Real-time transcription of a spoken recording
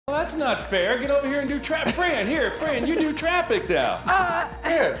Well, that's not fair. Get over here and do traffic. Fran, you do traffic now.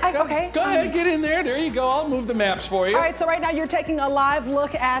 Here, okay. Go ahead, get in there. There you go. I'll move the maps for you. All right, so right now you're taking a live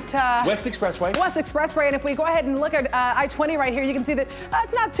look at West Expressway. West Expressway, and if we go ahead and look at I-20 right here, you can see that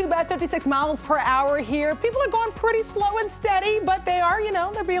it's not too bad, 56 miles per hour here. People are going pretty slow and steady, but they are,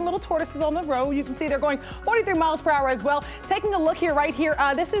 they're being little tortoises on the road. You can see they're going 43 miles per hour as well. Taking a look here, right here,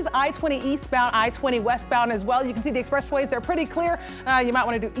 this is I-20 eastbound, I-20 westbound as well. You can see the expressways, they're pretty clear. You might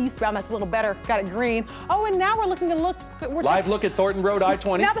want to do eastbound, that's a little better. Got it green. Oh, and now we're looking at live look at Thornton Road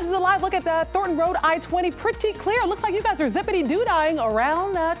I-20. Now this is a live look at the Thornton Road I-20. Pretty clear. Looks like you guys are zippity-doo-dying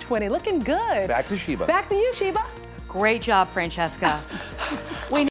around 20. Looking good. Back to Sheba. Back to you, Sheba. Great job, Francesca.